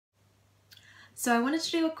So I wanted to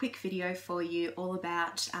do a quick video for you all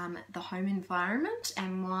about the home environment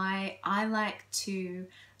and why I like to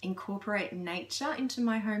incorporate nature into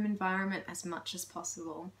my home environment as much as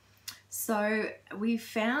possible. So we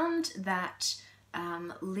found that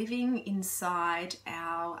living inside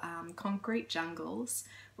our concrete jungles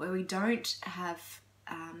where we don't have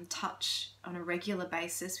touch on a regular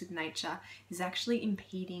basis with nature is actually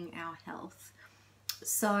impeding our health.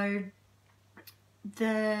 So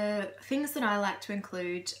the things that I like to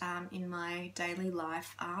include in my daily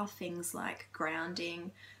life are things like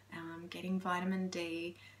grounding, getting vitamin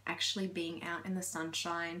D, actually being out in the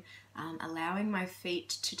sunshine, allowing my feet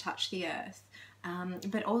to touch the earth,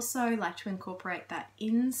 but also like to incorporate that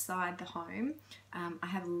inside the home. I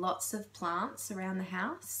have lots of plants around the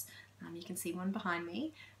house. You can see one behind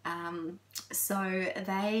me. So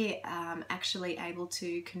they actually able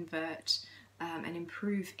to convert and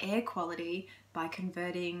improve air quality by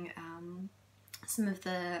converting some of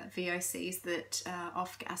the VOCs that are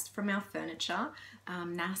off-gassed from our furniture.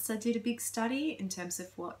 NASA did a big study in terms of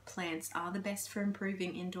what plants are the best for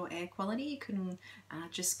improving indoor air quality. You can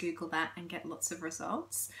just Google that and get lots of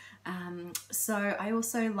results. So I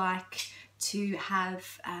also like to have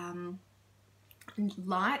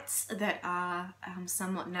lights that are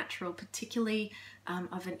somewhat natural, particularly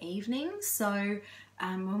of an evening. So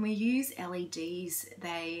when we use LEDs,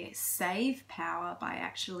 they save power by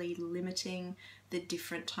actually limiting the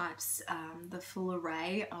different types, the full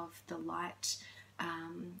array of the light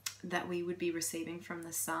that we would be receiving from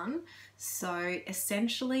the sun. So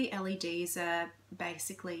essentially LEDs are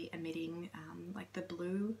basically emitting like the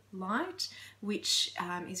blue light, which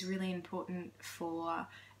is really important for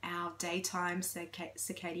our daytime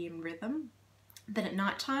circadian rhythm. But at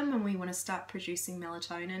nighttime, when we want to start producing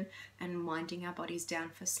melatonin and winding our bodies down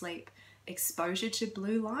for sleep, exposure to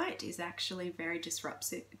blue light is actually very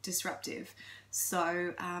disruptive.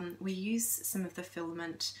 So we use some of the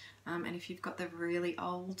filament, and if you've got the really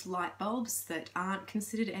old light bulbs that aren't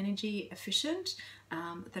considered energy efficient,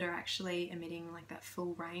 that are actually emitting like that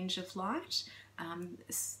full range of light,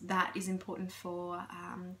 that is important for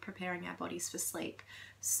preparing our bodies for sleep.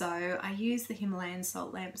 So I use the Himalayan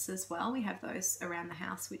salt lamps as well. We have those around the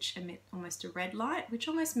house which emit almost a red light, which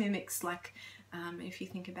almost mimics like if you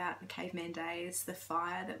think about the caveman days, the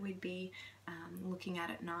fire that we'd be looking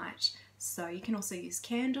at night. So you can also use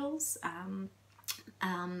candles.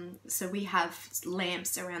 So we have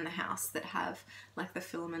lamps around the house that have like the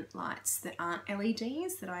filament lights that aren't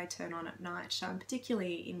LEDs that I turn on at night,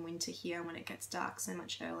 particularly in winter here when it gets dark so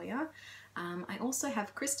much earlier. I also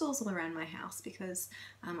have crystals all around my house because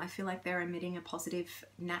I feel like they're emitting a positive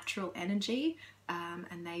natural energy,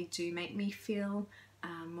 and they do make me feel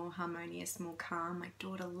more harmonious, more calm. My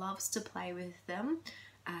daughter loves to play with them.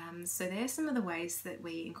 So there's some of the ways that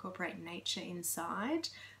we incorporate nature inside.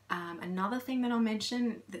 Another thing that I'll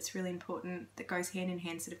mention that's really important that goes hand in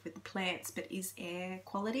hand sort of with the plants but is air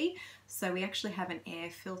quality. So we actually have an air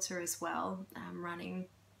filter as well running,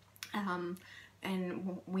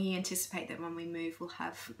 and we anticipate that when we move we'll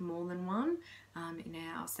have more than one in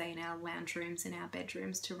our lounge rooms, in our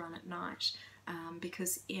bedrooms, to run at night.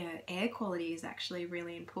 Because air quality is actually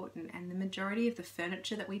really important, and the majority of the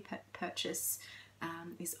furniture that we purchase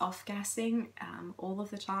is off-gassing all of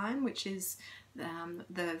the time, which is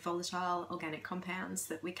the volatile organic compounds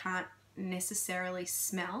that we can't necessarily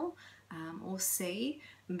smell or see,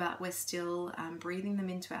 but we're still breathing them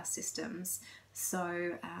into our systems.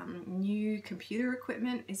 So new computer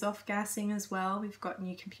equipment is off-gassing as well. We've got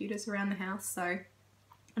new computers around the house, so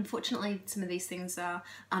unfortunately some of these things are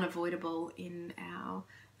unavoidable in our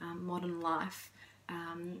modern life.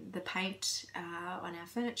 The paint on our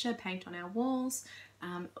furniture, paint on our walls,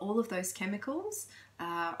 all of those chemicals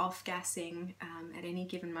are off-gassing at any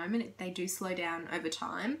given moment. They do slow down over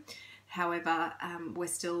time. However, we're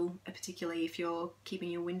still, particularly if you're keeping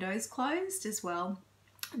your windows closed as well,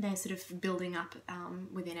 they're sort of building up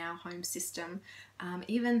within our home system.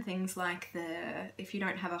 Even things like if you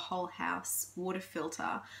don't have a whole house water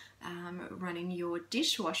filter running your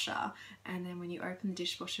dishwasher, and then when you open the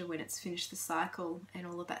dishwasher when it's finished the cycle and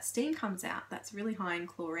all of that steam comes out, that's really high in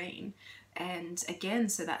chlorine. And again,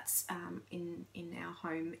 so that's in our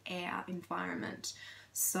home air environment.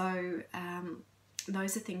 So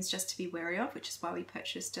those are things just to be wary of, which is why we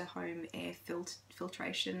purchased a home air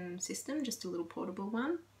filtration system, just a little portable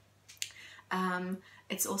one.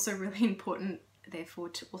 It's also really important, therefore,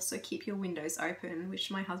 to also keep your windows open,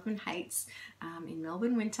 which my husband hates in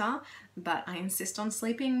Melbourne winter, but I insist on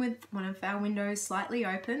sleeping with one of our windows slightly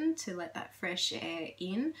open to let that fresh air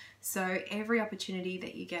in. So every opportunity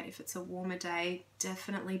that you get, if it's a warmer day,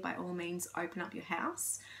 definitely by all means open up your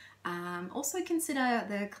house. Also consider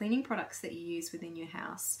the cleaning products that you use within your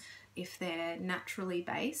house. If they're naturally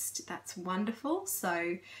based, that's wonderful.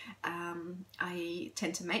 So I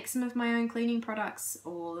tend to make some of my own cleaning products,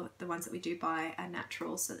 or the ones that we do buy are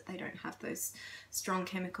natural so that they don't have those strong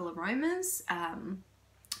chemical aromas.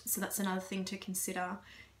 So that's another thing to consider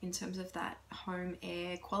in terms of that home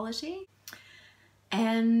air quality.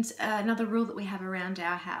 And another rule that we have around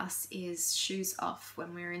our house is shoes off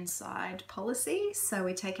when we're inside policy. So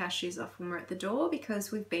we take our shoes off when we're at the door because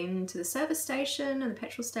we've been to the service station and the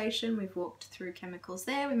petrol station, we've walked through chemicals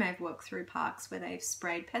there, we may have walked through parks where they've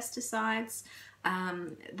sprayed pesticides.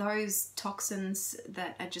 Those toxins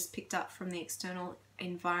that are just picked up from the external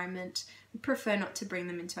environment, we prefer not to bring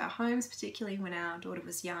them into our homes, particularly when our daughter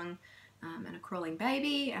was young and a crawling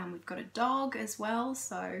baby. We've got a dog as well,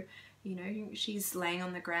 so you know, she's laying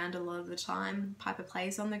on the ground a lot of the time. Piper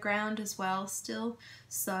plays on the ground as well still.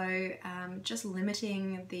 So just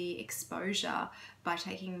limiting the exposure by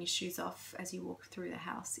taking your shoes off as you walk through the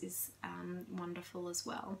house is wonderful as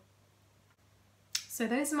well. So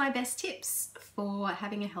those are my best tips for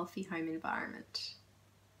having a healthy home environment.